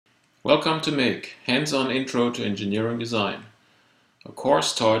Welcome to MAKE, Hands-on Intro to Engineering Design, a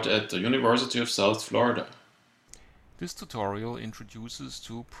course taught at the University of South Florida. This tutorial introduces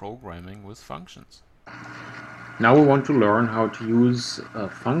to programming with functions. Now we want to learn how to use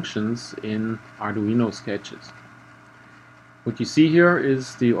functions in Arduino sketches. What you see here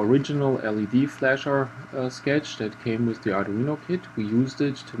is the original LED flasher sketch that came with the Arduino kit. We used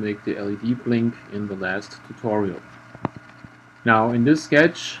it to make the LED blink in the last tutorial. Now in this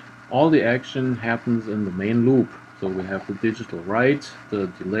sketch, all the action happens in the main loop. So we have the digital write, the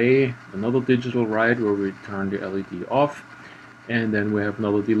delay, another digital write where we turn the LED off, and then we have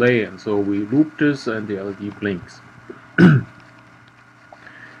another delay, and so we loop this and the LED blinks. So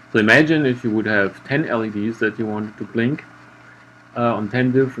imagine if you would have 10 LEDs that you wanted to blink on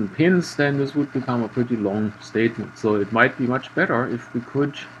 10 different pins, then this would become a pretty long statement. So it might be much better if we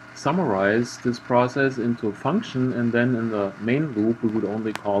could summarize this process into a function, and then in the main loop we would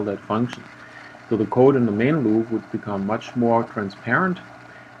only call that function. So the code in the main loop would become much more transparent,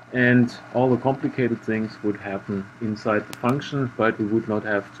 and all the complicated things would happen inside the function, but we would not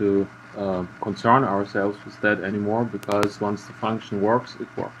have to concern ourselves with that anymore, because once the function works, it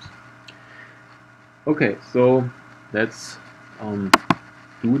works. Okay, so let's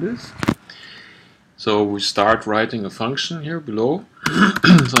do this. So we start writing a function here below.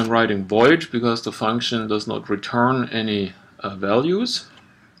 So I'm writing void because the function does not return any values.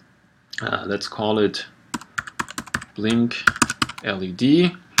 Let's call it blink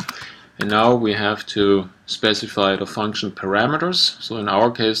LED. And now we have to specify the function parameters. So in our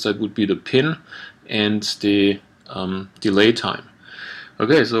case that would be the pin and the delay time.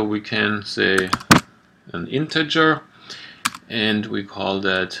 Okay, so we can say an integer, and we call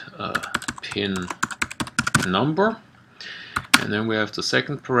that pin number. And then we have the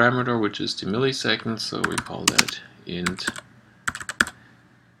second parameter, which is the milliseconds, so we call that int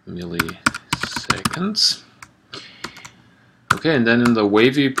milliseconds. Okay, and then in the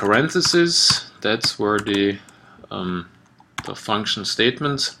wavy parentheses, that's where the function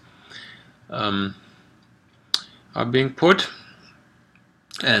statements are being put.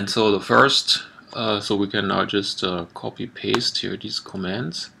 And so the first, so we can now just copy paste here these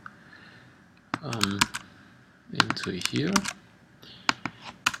commands into here.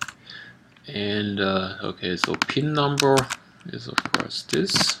 And okay, so pin number is of course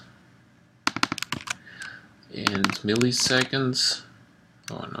this, and milliseconds,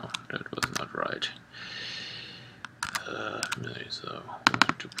 oh no, that was not right. So we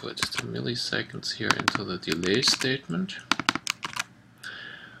want to put the milliseconds here into the delay statement.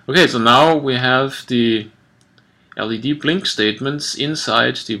 Okay, so now we have the LED blink statements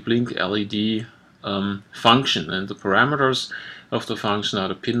inside the blink LED function, and the parameters of the function are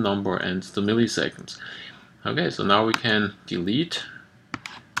the pin number and the milliseconds. Okay, so now we can delete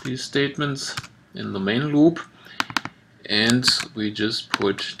these statements in the main loop, and we just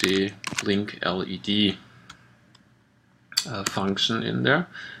put the blink LED function in there.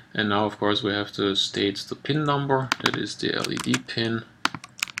 And now of course we have to state the pin number, that is the LED pin,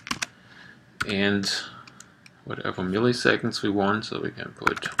 and whatever milliseconds we want, so we can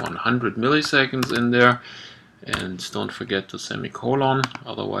put 100 milliseconds in there, and don't forget the semicolon,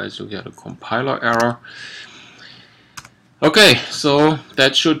 otherwise you'll get a compiler error. Okay, so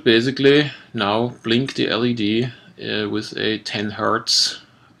that should basically now blink the LED with a 10 Hertz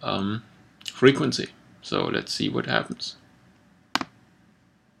frequency. So let's see what happens.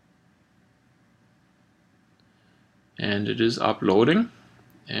 And it is uploading,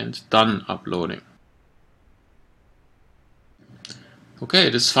 and done uploading. Okay,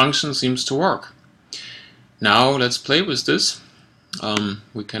 this function seems to work. Now let's play with this.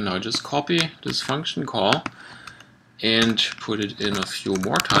 We can now just copy this function call and put it in a few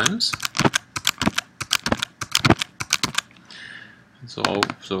more times. So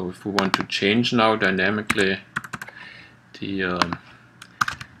if we want to change now dynamically the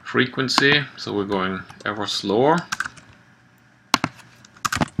frequency, so we're going ever slower.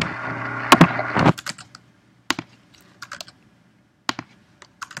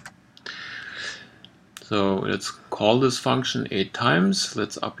 So let's call this function 8 times,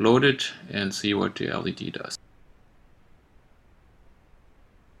 let's upload it and see what the LED does.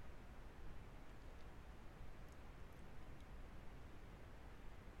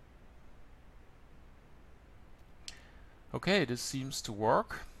 Okay, this seems to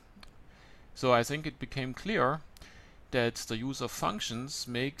work. So I think it became clear that the use of functions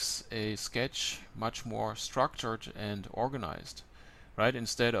makes a sketch much more structured and organized, right?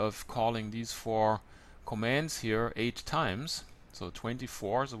 Instead of calling these 4 commands here 8 times, so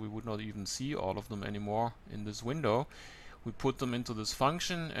 24, so we would not even see all of them anymore in this window, we put them into this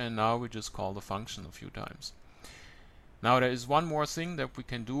function, and now we just call the function a few times. Now there is one more thing that we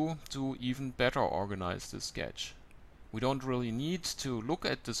can do to even better organize this sketch. We don't really need to look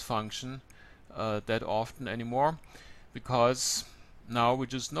at this function that often anymore, because now we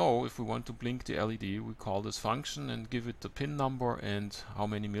just know if we want to blink the LED, we call this function and give it the pin number and how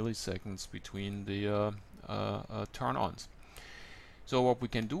many milliseconds between the turn-ons. So what we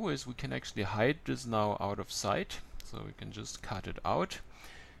can do is we can actually hide this now out of sight. So we can just cut it out,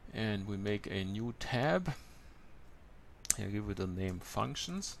 and we make a new tab. I give it a name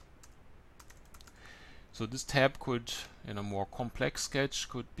functions. So this tab could, in a more complex sketch,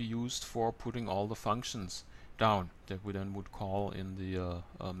 could be used for putting all the functions down that we then would call in the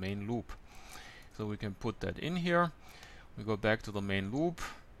main loop. So we can put that in here. We go back to the main loop.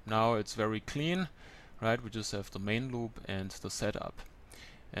 Now it's very clean, right? We just have the main loop and the setup.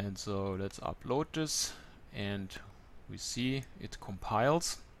 And so let's upload this, and we see it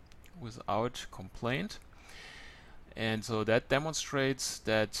compiles without complaint. And so that demonstrates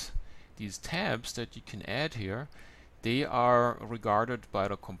that these tabs that you can add here, they are regarded by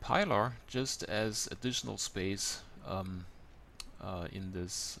the compiler just as additional space for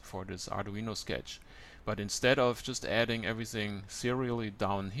this Arduino sketch. But instead of just adding everything serially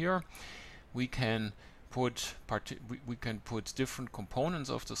down here, we can put different components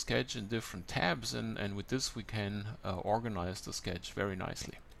of the sketch in different tabs, and with this we can organize the sketch very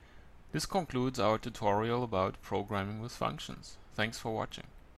nicely. This concludes our tutorial about programming with functions. Thanks for watching.